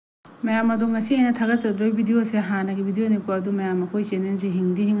Ma'am अदो ngasi aina thagatcharake video se hana ki video ne ko adu ma'am koi channel se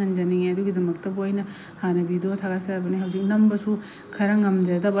hindi hinganjani adu ki damakta boina hana video thagatchabane hoji number su khara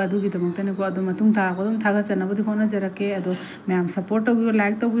ngamje da adu ki damakta ne ko adu matung ta ko dum thagatchana budi khona jarake adu ma'am support to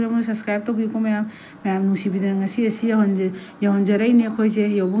like to bi subscribe to bi ko ma'am nusi bidan ngasi asi yonjare ne koi je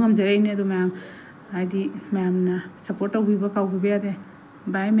yobungam jare ne adu ma'am adi ma'am na support to bi ba ka bi ade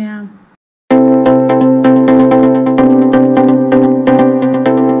bye ma'am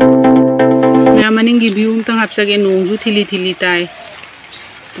Maning yengbiyu tang hapsa ke nungju thili tai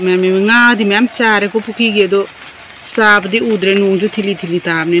ma'am nga di ma'am chare ko puki ge do sab di udre nungju thili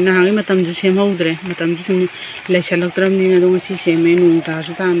ta ne na hangi matam ju sem udre matam ju lesalak tram ni do ngasi sem me nung ta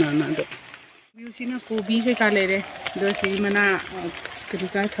su ta na do biu sina kobi ke ka le re do si mana ke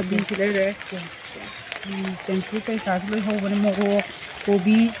sa thabi si le re sensu ke ka lo ho bane mo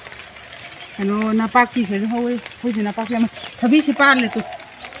kobi ano na paki se ho ho na paki ma thabi si pa le tu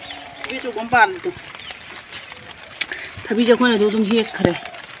Bisu kompan tu, tapi jangan ada tu hek kere,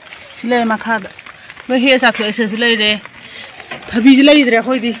 silai makan, lo hek satu ese silai deh, tapi silai deh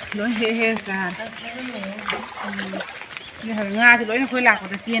kau di, lo hek sah, ni hari ngah lo ini kau laku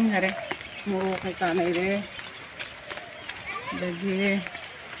tu sian kere, mau kau tanah deh, lagi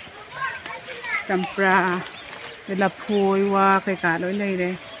sampra, lapoi wah kau kalau ini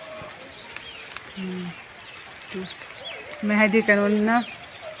deh, mehadi kanon na.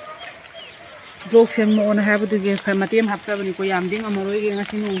 Blog sem mo na habu tuge khamatiam hapsa bani ko yamding amoroi ge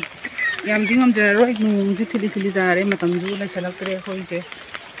ngasi nu yamding am jara roi nu ji thili dare matam ju na salak tre khoi je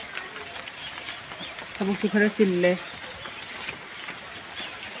sabuk su khara sille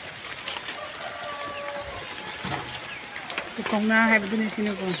to kongna habu dune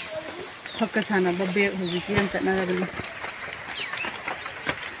sine ko thakka sana babbe hoji yam tatna ga bani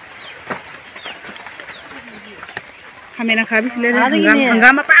Kamera khabi sile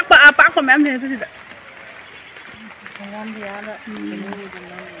hangam apa ko ma'am ne tu tidak hangam dia ada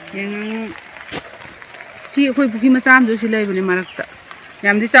yang ki koi buki masam jo sile bani marakta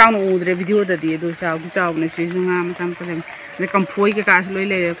yam di chaw no udre video da di do chaw ne si sunga masam sale ne kamphoi ke ka loi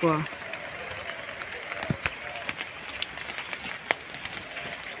le ko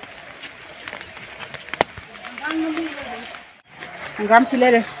hangam sile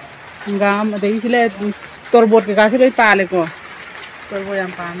re hangam adai sile torbot ke kasih loi pale ko torbot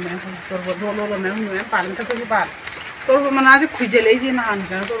yang pan me torbot lo me nu pan ta ko pan torbot mana je khuje lei je na an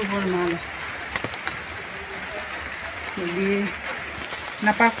ka torbot mana jadi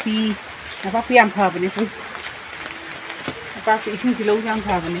napapi yang pha bani ko napapi isin kilo yang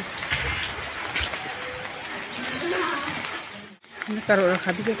pha bani ni karo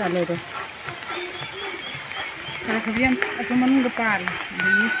khabi ke kale do karo khabi yang asuman ke pan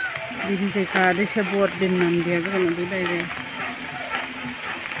Diri ka de sabot din nam dia ko na dulai de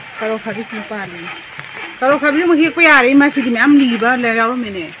karo khabi sin pali karo khabi mo hi ko yari ma si di am li ba le raw me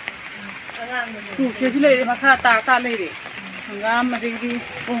ne tu se su le ma kha ta le de ngam ma di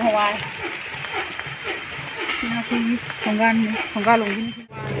ko hawai na ku khongan long ni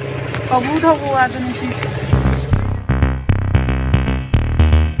ko bu tho ko a de ni si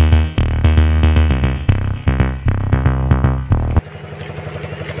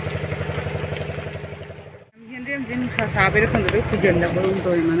saber cuando ve kujanda baru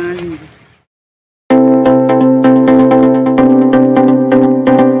to mana ni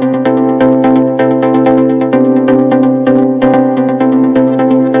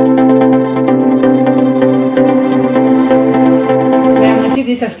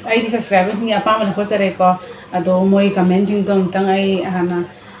ai subscribers ni apa mana ko sare ko ado moi comment jing dong tang ai hana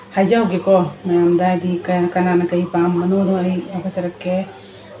hajau ge ko nam da di kana na kai pam mano do ai ko sare ke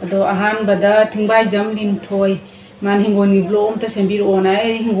ado ahan bada thingbai jam lin thoi man hingoni blog ta sembir ona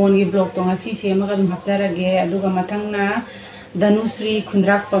hingoni blog to ngasi sema ka dum hapjara ge aduga mathang na danusri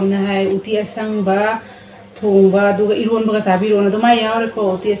khundrak pamna hai uti asang ba thongba aduga iron ba sabi rona do mai yaw ko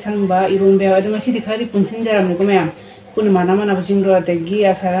uti asang ba iron be adu ngasi dikhari punsin jaram ne ko ma'am kun mana bajing ro te gi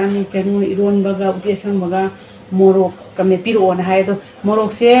asarani chenu iron ba ga uti asang ba ga morok kame pir ona hai do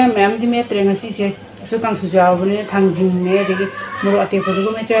morok se ma'am di metre ngasi se so kang su jaw ne thangjing ne de morok ate ko do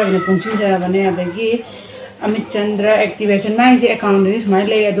me cha ne punsin jara bane adagi Amit Chandra activation mai si account ni smile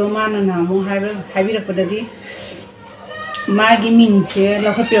le ado mana namu habi rapadadi magi min se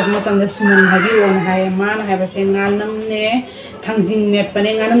lakha pek matam da suman habi on hai man hai ba se nganam ne thangjing net pane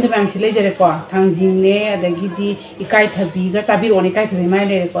nganam de bang si le jere ko thangjing ne adagi di ikai thabi ga sabi on ikai thabi mai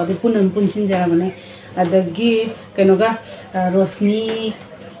le ko adu punam punsin jara bane adagi kenoga rosni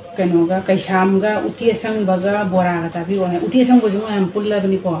kenoga kaisham ga uti asang baga bora ga sabi on uti asang bo jung am pulla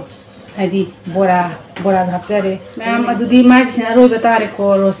bani ko Hadi bora hapsare ma'am adudi mai sina roi batare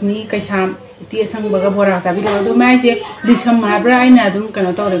ko rosni kaisam ti sang baga bora sabi do mai se disam mabra aina dum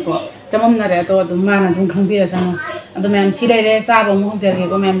kana tore ko chamam na re to dum mana dum khangbira sama ado ma'am si lai re sa ba mo jage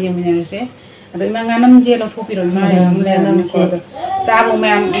ko ma'am yem mina se ado ima nganam je lo thopi ro ma re le nam ko sa ba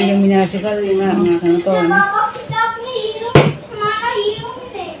ma'am yem mina se ka ima na kana to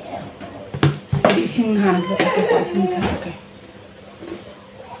ni sing ha ko sing ka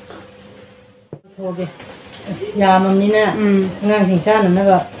okay. Ya mamnina ngang sing cha nam na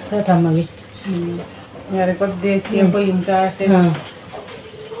ga tha thamagi ya re ko desi ko yum cha se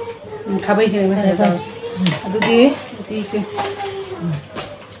khabai se ma se ta adu di uti se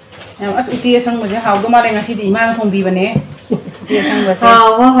ya as uti sang ma je haw do ma re ngasi di ma thong bi bane uti sang ba se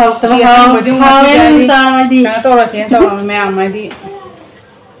haw ta haw ba jung ma se cha ma di ka to ra chen to ma ya ma di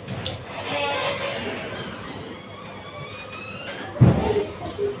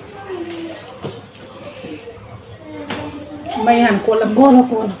mai hàn cô làm cô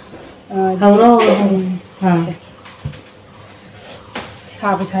hầu rô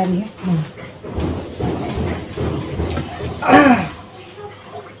sao phải sai nhé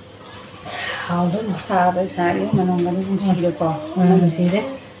hầu đó sao phải sai nhé mà nó vẫn chỉ được có gì đấy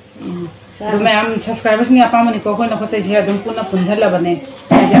đúng mà em subscribers nghe apa mà có coi nó có sai gì đúng cũng nó phun là vấn đề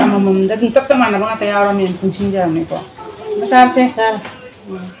thì em mầm đã sắp cho mà nó bằng tay áo rồi mình phun xin ra này có mà sao se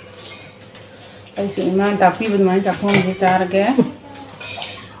ai sự mà tập pi bên ngoài chắc không thì sao được cái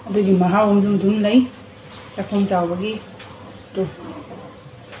tôi dùng mà hao ông dùng lấy chắc không chào vào đi được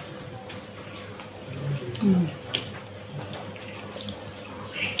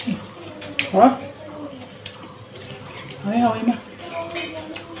hả hỏi mà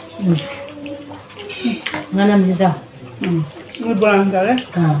ngon làm gì sao người buồn rồi đấy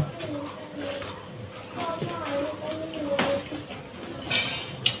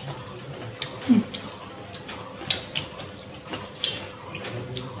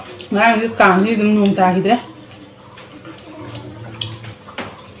nãy cái càng gì đừng nung ta gì đấy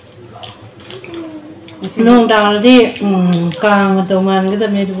nung ta là đi càng mà tàu man cái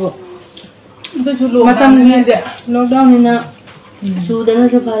tầm này được tôi chụp lụa mà tầm này đấy lockdown này nè chú đến nó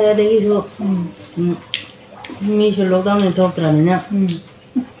sẽ phải ra đây chú mi chú lockdown này thôi rồi nè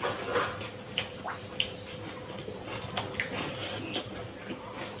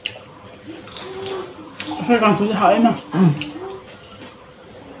phải còn chú hỏi mà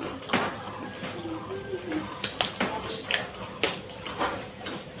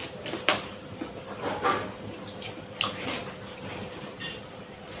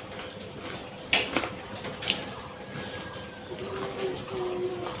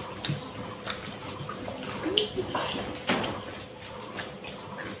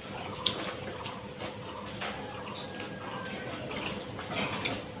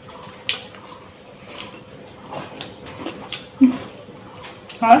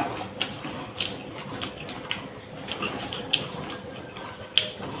hả?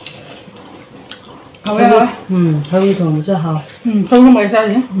 Hầu ấy hả? hầu y thường cho hầu không phải sao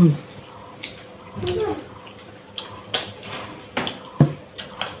gì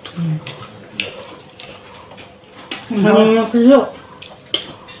hầu cái rượu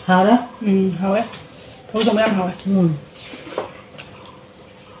hầu đó hầu ấy không trong em hầu ấy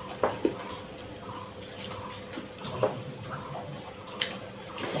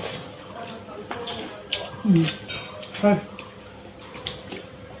thôi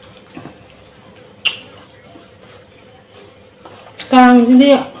càng gì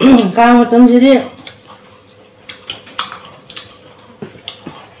đi càng một tấm gì đi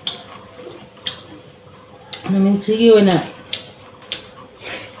mình chỉ yêu nè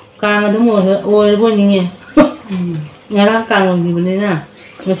càng là đúng rồi ôi buồn như nghe nghe ra càng gì bên đây nè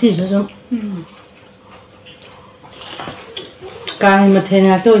nó xì xuống càng mà thế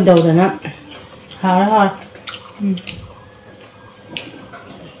nào tôi đầu rồi nè hào đó thôi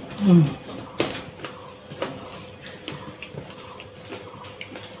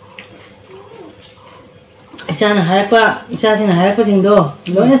cha là hai qua cha thì là hai qua trình độ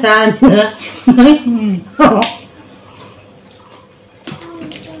nói là sao nữa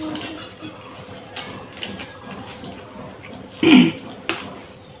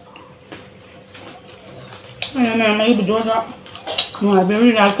nói mẹ mấy bị đuối đó ngoài bên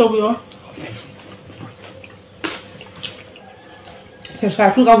đi ra câu vô sẽ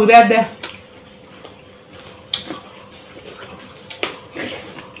phải cứ câu bị bẹp đây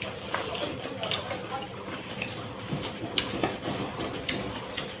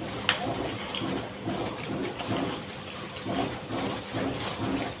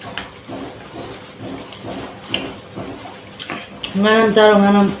Manam charo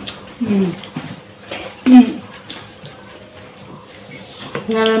manam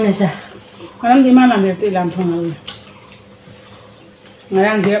Ngon này sao? Ngon thì mà làm việc thì làm thằng nào ngày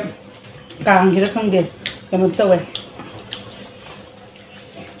đang việc càng thì nó không đẹp cái một tàu ấy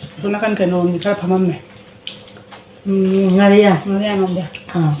tôi nó cần cái nồi thì khá là mâm này ngay đi à? nó đi ăn không được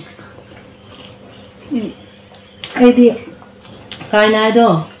ai đi cái này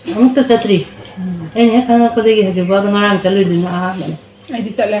đó không có chất gì anh ấy không có gì hết bao nhiêu ngon chả lười đi nữa ai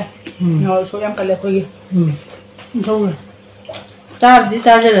đi chợ này nó số em cần lấy cái gì không rồi ta đi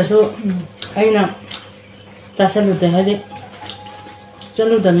ta ra là số anh nào ta sẽ lười tới hết đi cho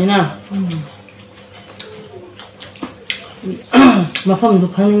lười tới nào mà không được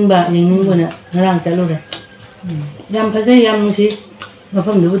khăn bạc những người nè nó làm chả lười đấy yam phải chơi yam gì mà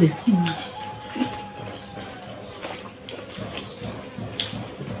không được đi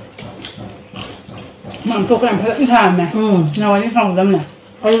mắm tôi làm phải thảm này nào những phòng lâm này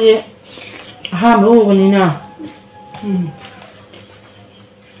ai đi ham bố cái này nào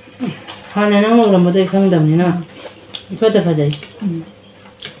ham này nó ngon lắm mà đây không đậm như nào có thể phải vậy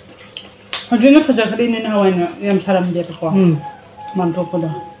hồi trước nó phải cái đi nên hầu này em sao làm đẹp quá mắm tôi có đó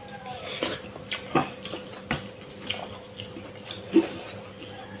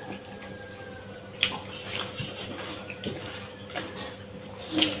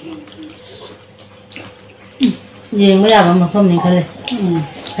yeng bây giờ mà không nên khai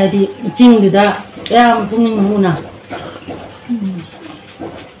hay thì chinh thì đã em cũng nên mua nào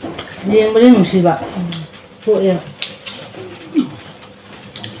yeng bây giờ mình xí bạc phụ em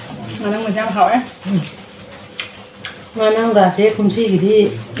mà đang mình đang hỏi mà năng gà sẽ không xí thì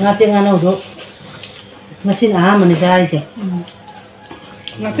ngã tiếng ăn đâu rồi ngã xin mà này ra đi chứ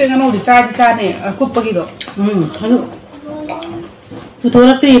ngã tiếng ăn đâu thì xa này cúp bao nhiêu hello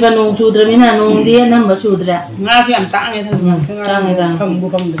Putora pri ba nung chudra mina nung dia nam ba chudra nga fi am ta nge thang ta nge ta không bu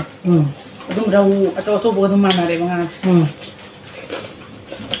không được đúng rau cho bu đúng mà này nga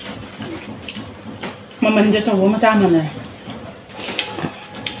mà mìnhจะส่งมาจ้างมันเลย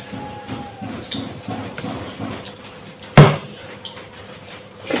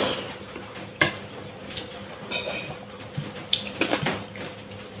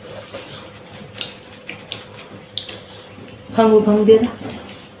phăng biết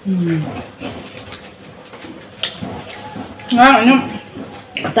ngon anh nhá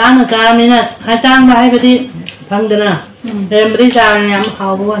ta nó sao này nè hai trang ba hai cái đi phăng được nè em đi sao này em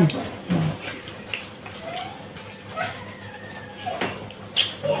khâu buồn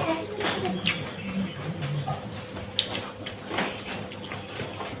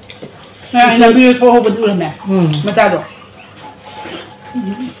anh làm video cho họ bật được nè mà cha được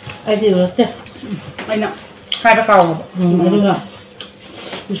ai đi được thế anh ạ hai ba cầu đúng rồi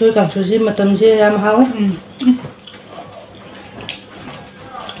tôi cảm thấy mà tâm sẽ em hao ấy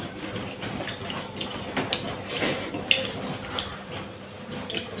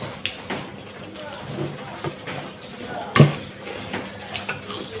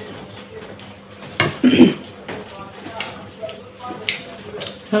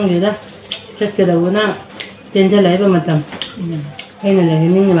không gì đó chất cái đầu nó trên cho lấy vào mặt tầm hay là lấy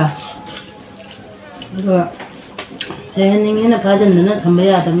những bà rồi lấy những cái phá chân nó thầm bây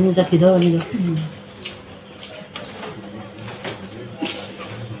giờ tầm như chắc thì thôi đi được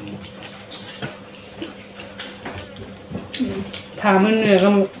thả mình người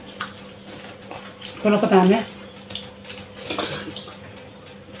không con nó có thả nhé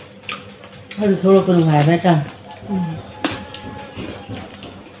hay là thôi con gái bé chăng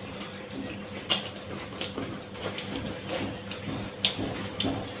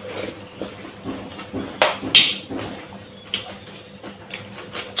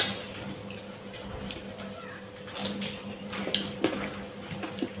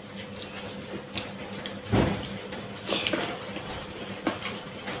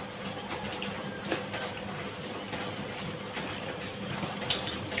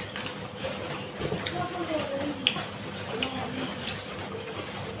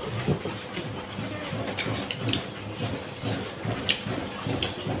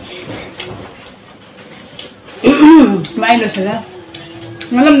mai rồi sẽ ra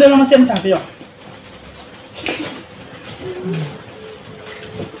nó làm được nó xem chả được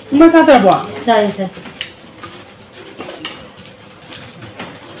ไม่ค่าแต่บ่ ใช่ใช่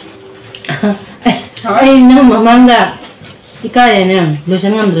ไอ้น้องมันแบบอีกอะไรเนี่ยรู้ฉั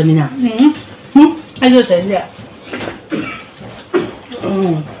นงามเลยมินะไอ้ดูเสร็จแล้ว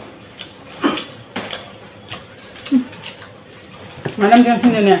มาน้ำกันที่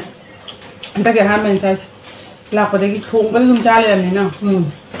เนี่ยอันตะเกียบห้ามเป็นไซส์หลักกว่าตะกี้ทุ่งก็ต้องจ่ายเลยนี่เนาะ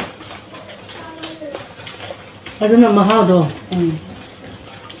ไอ้ดูน้ำมะพร้าวดู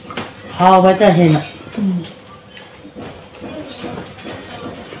하와바타 해나.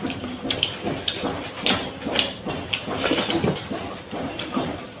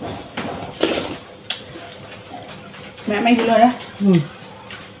 Mẹ mấy kilo đó.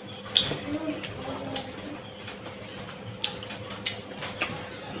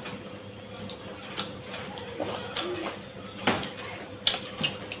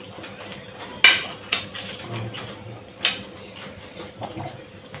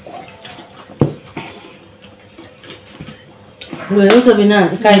 Người ước tôi bên nào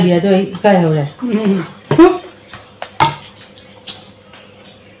cay bìa tôi cay hồi này.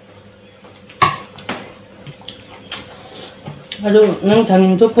 Aduh, nang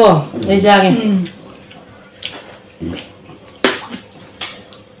thằng chụp po, đây ra kìa.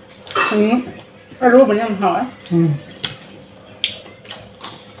 Aduh, mình làm hỏi.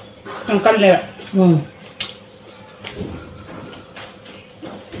 Thằng cân này ạ.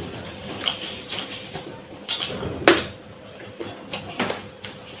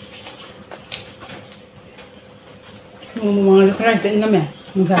 Mga kaya tingin kami.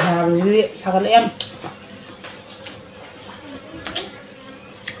 Ang sasabi, sakalian.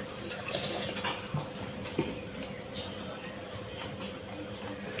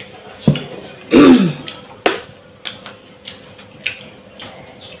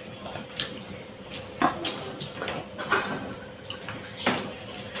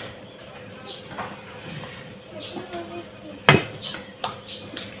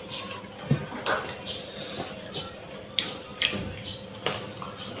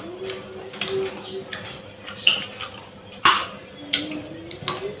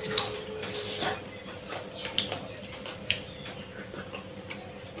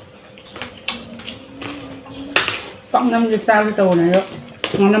 Khoảng 5 giờ sau cái tàu này đó.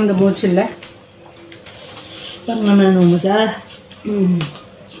 Khoảng 5 giờ 1 xíu đấy. Khoảng 5 giờ nung masala.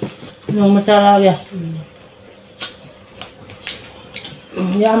 Nung masala kìa.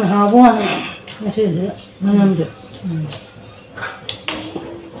 Yam hawa này. Nó sẽ dễ. 5 giờ.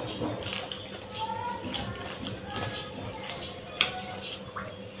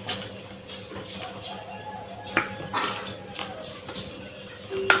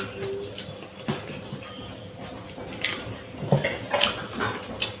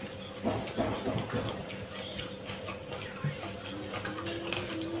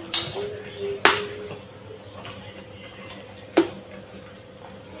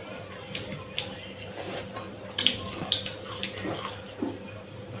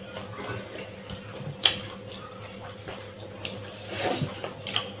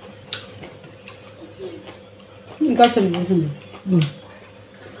 이거 좀 무슨?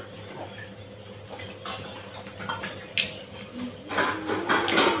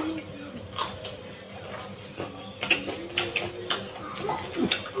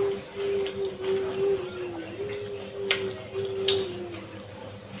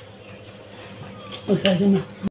 어서 좀.